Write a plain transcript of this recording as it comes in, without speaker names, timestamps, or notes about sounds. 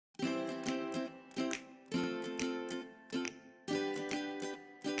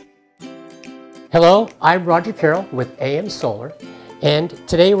Hello, I'm Roger Carroll with AM Solar, and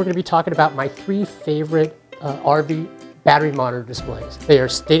today we're going to be talking about my three favorite RV battery monitor displays. They are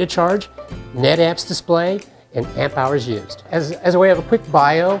state of charge, NetAmps Display, and amp hours used. As a way of a quick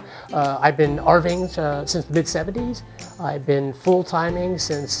bio, I've been RVing since the mid-70s. I've been full-timing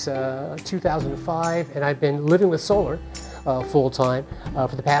since 2005, and I've been living with solar full-time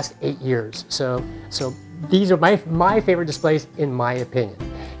for the past 8 years. So these are my favorite displays in my opinion.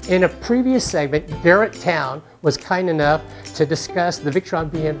 In a previous segment, Garrett Town was kind enough to discuss the Victron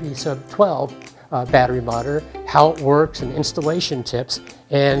BMV Sub 12 battery monitor, how it works and installation tips,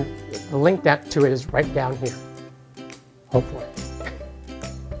 and the link to it is right down here, hopefully.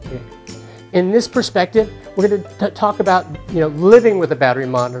 Okay. In this perspective, we're going to talk about living with a battery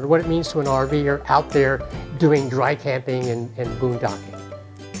monitor, what it means to an RVer out there doing dry camping and boondocking.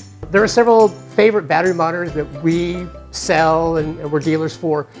 There are several favorite battery monitors that we sell and we're dealers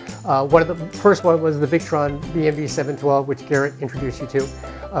for. The first one was the Victron BMV 712, which Garrett introduced you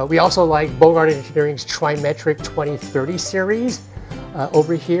to. We also like Bogart Engineering's Trimetric 2030 series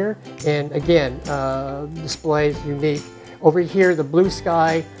over here. And again, display is unique. Over here, the Blue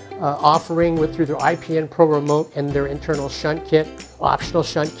Sky offering through their IPN Pro Remote and their internal shunt kit, optional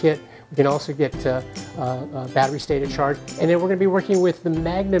shunt kit. You can also get battery state of charge. And then we're going to be working with the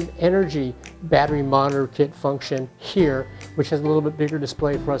Magnum Energy battery monitor kit function here, which has a little bit bigger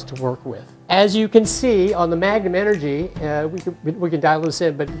display for us to work with. As you can see on the Magnum Energy, we can dial this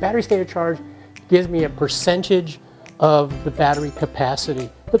in, but the battery state of charge gives me a percentage of the battery capacity,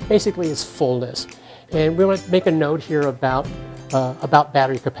 but basically it's fullness. And we want to make a note here about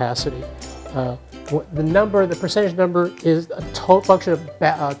battery capacity. The percentage number is a function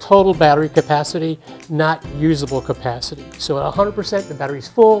of total battery capacity, not usable capacity. So at 100%, the battery's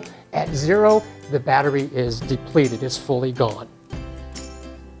full. At 0, the battery is depleted, it's fully gone.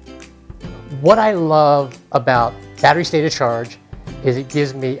 What I love about battery state of charge is it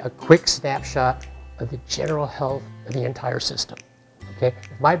gives me a quick snapshot of the general health of the entire system. Okay?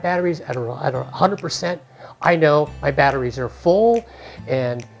 If my battery's at 100%, I know my batteries are full,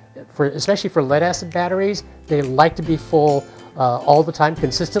 and especially for lead acid batteries, they like to be full all the time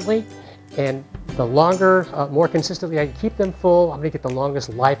consistently, and the longer, more consistently I can keep them full, I'm going to get the longest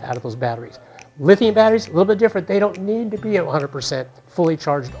life out of those batteries. Lithium batteries, a little bit different. They don't need to be at 100% fully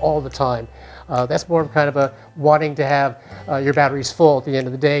charged all the time. That's more of kind of a wanting to have your batteries full at the end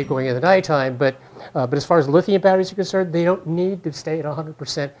of the day going into the nighttime, but as far as lithium batteries are concerned, they don't need to stay at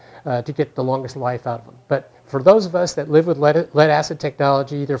 100% to get the longest life out of them. But for those of us that live with lead acid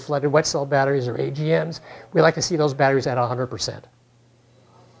technology, either flooded wet cell batteries or AGMs, we like to see those batteries at 100%.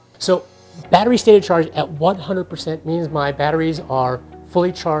 So battery state of charge at 100% means my batteries are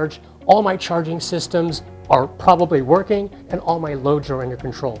fully charged, all my charging systems are probably working, and all my loads are under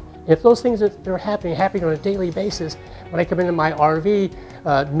control. If those things are happening on a daily basis, when I come into my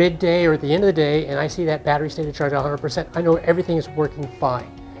RV midday or at the end of the day and I see that battery state of charge at 100%, I know everything is working fine.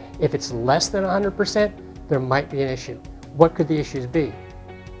 If it's less than 100%, there might be an issue. What could the issues be?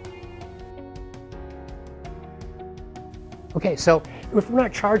 Okay, so if we're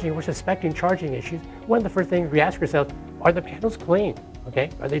not charging, we're suspecting charging issues, one of the first things we ask ourselves, are the panels clean? Okay,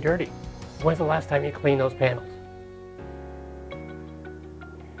 are they dirty? When's the last time you cleaned those panels?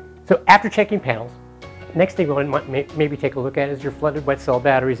 So after checking panels, next thing we want to maybe take a look at is your flooded wet cell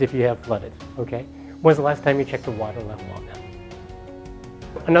batteries if you have flooded, okay? When's the last time you checked the water level on them?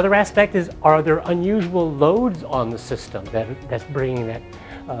 Another aspect is, are there unusual loads on the system that's bringing the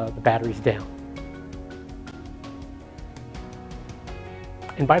batteries down?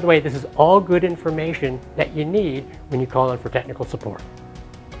 And by the way, this is all good information that you need when you call in for technical support.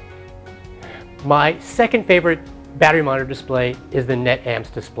 My second favorite battery monitor display is the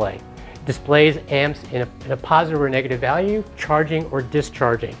NetAmps Display. It displays amps in a positive or negative value, charging or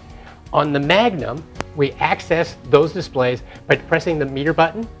discharging. On the Magnum, we access those displays by pressing the meter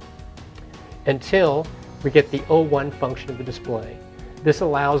button until we get the O1 function of the display. This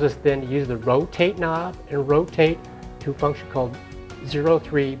allows us then to use the rotate knob and rotate to a function called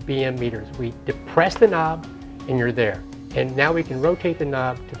 03 BM meters. We depress the knob and you're there. And now we can rotate the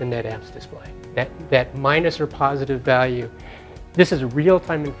knob to the NetAmps display. That minus or positive value. This is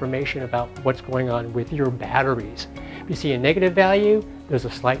real-time information about what's going on with your batteries. If you see a negative value, there's a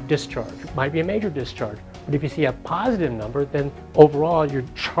slight discharge. It might be a major discharge. But if you see a positive number, then overall you're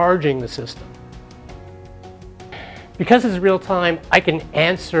charging the system. Because it's real-time, I can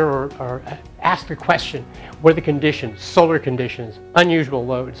answer or ask the question, what are the conditions, solar conditions, unusual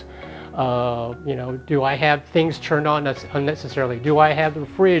loads? Do I have things turned on unnecessarily? Do I have the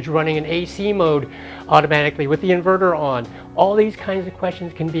fridge running in AC mode automatically with the inverter on? All these kinds of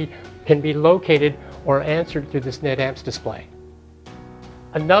questions can be can be located or answered through this NetAmps display.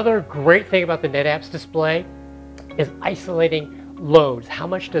 Another great thing about the NetAmps display is isolating loads. How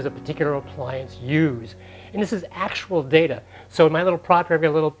much does a particular appliance use? And this is actual data. So in my little prop, I've got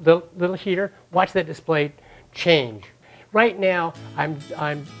a little heater. Watch that display change. Right now,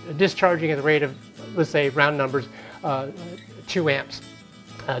 I'm discharging at the rate of, let's say, round numbers, 2 amps.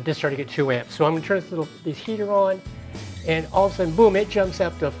 Discharging at 2 amps. So I'm going to turn this heater on, and all of a sudden, boom, it jumps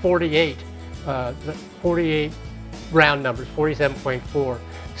up to 48. 48 round numbers, 47.4.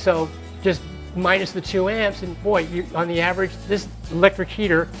 So just minus the 2 amps, and boy, on the average, this electric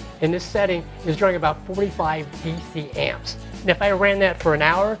heater in this setting is drawing about 45 DC amps. And if I ran that for an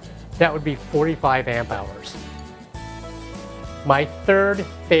hour, that would be 45 amp hours. My third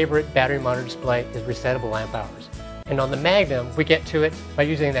favorite battery monitor display is resettable amp hours. And on the Magnum, we get to it by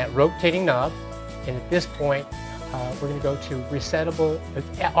using that rotating knob. And at this point, we're going to go to resettable.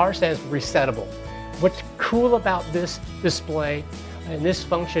 Ours says resettable. What's cool about this display and this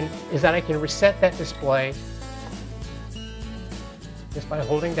function is that I can reset that display just by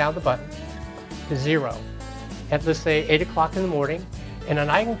holding down the button to 0 at, let's say, 8 o'clock in the morning, and then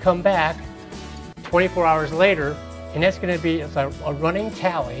I can come back 24 hours later, and that's going to be a running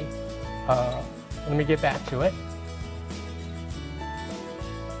tally. Let me get back to it.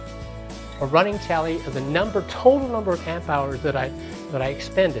 A running tally of the total number of amp hours that I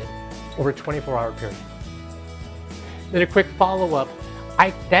expended over a 24-hour period. Then a quick follow-up.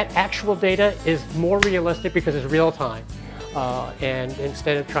 That actual data is more realistic because it's real time. And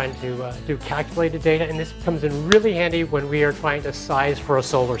instead of trying to do calculated data, and this comes in really handy when we are trying to size for a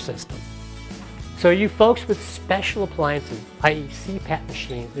solar system. So you folks with special appliances, i.e. CPAP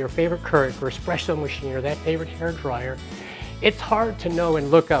machines, your favorite Keurig or espresso machine or that favorite hair dryer, it's hard to know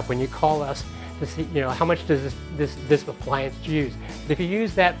and look up when you call us to see, how much does this appliance use. But if you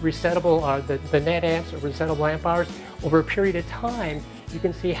use that resettable, the NetAmps or resettable amp hours over a period of time, you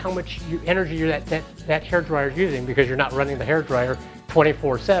can see how much energy that hair dryer is using, because you're not running the hair dryer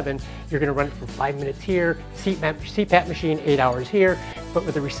 24/7. You're going to run it for 5 minutes here, CPAP machine 8 hours here. But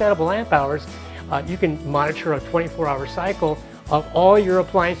with the resettable amp hours, you can monitor a 24-hour cycle of all your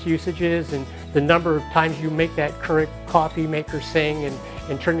appliance usages and the number of times you make that Keurig coffee maker sing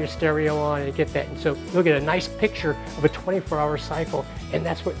and turn your stereo on and get that. And so you'll get a nice picture of a 24-hour cycle, and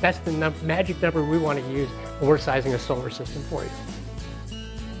that's the magic number we want to use when we're sizing a solar system for you.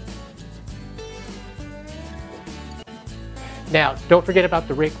 Now, don't forget about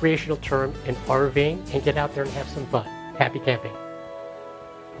the recreational term in RVing, and get out there and have some fun. Happy camping.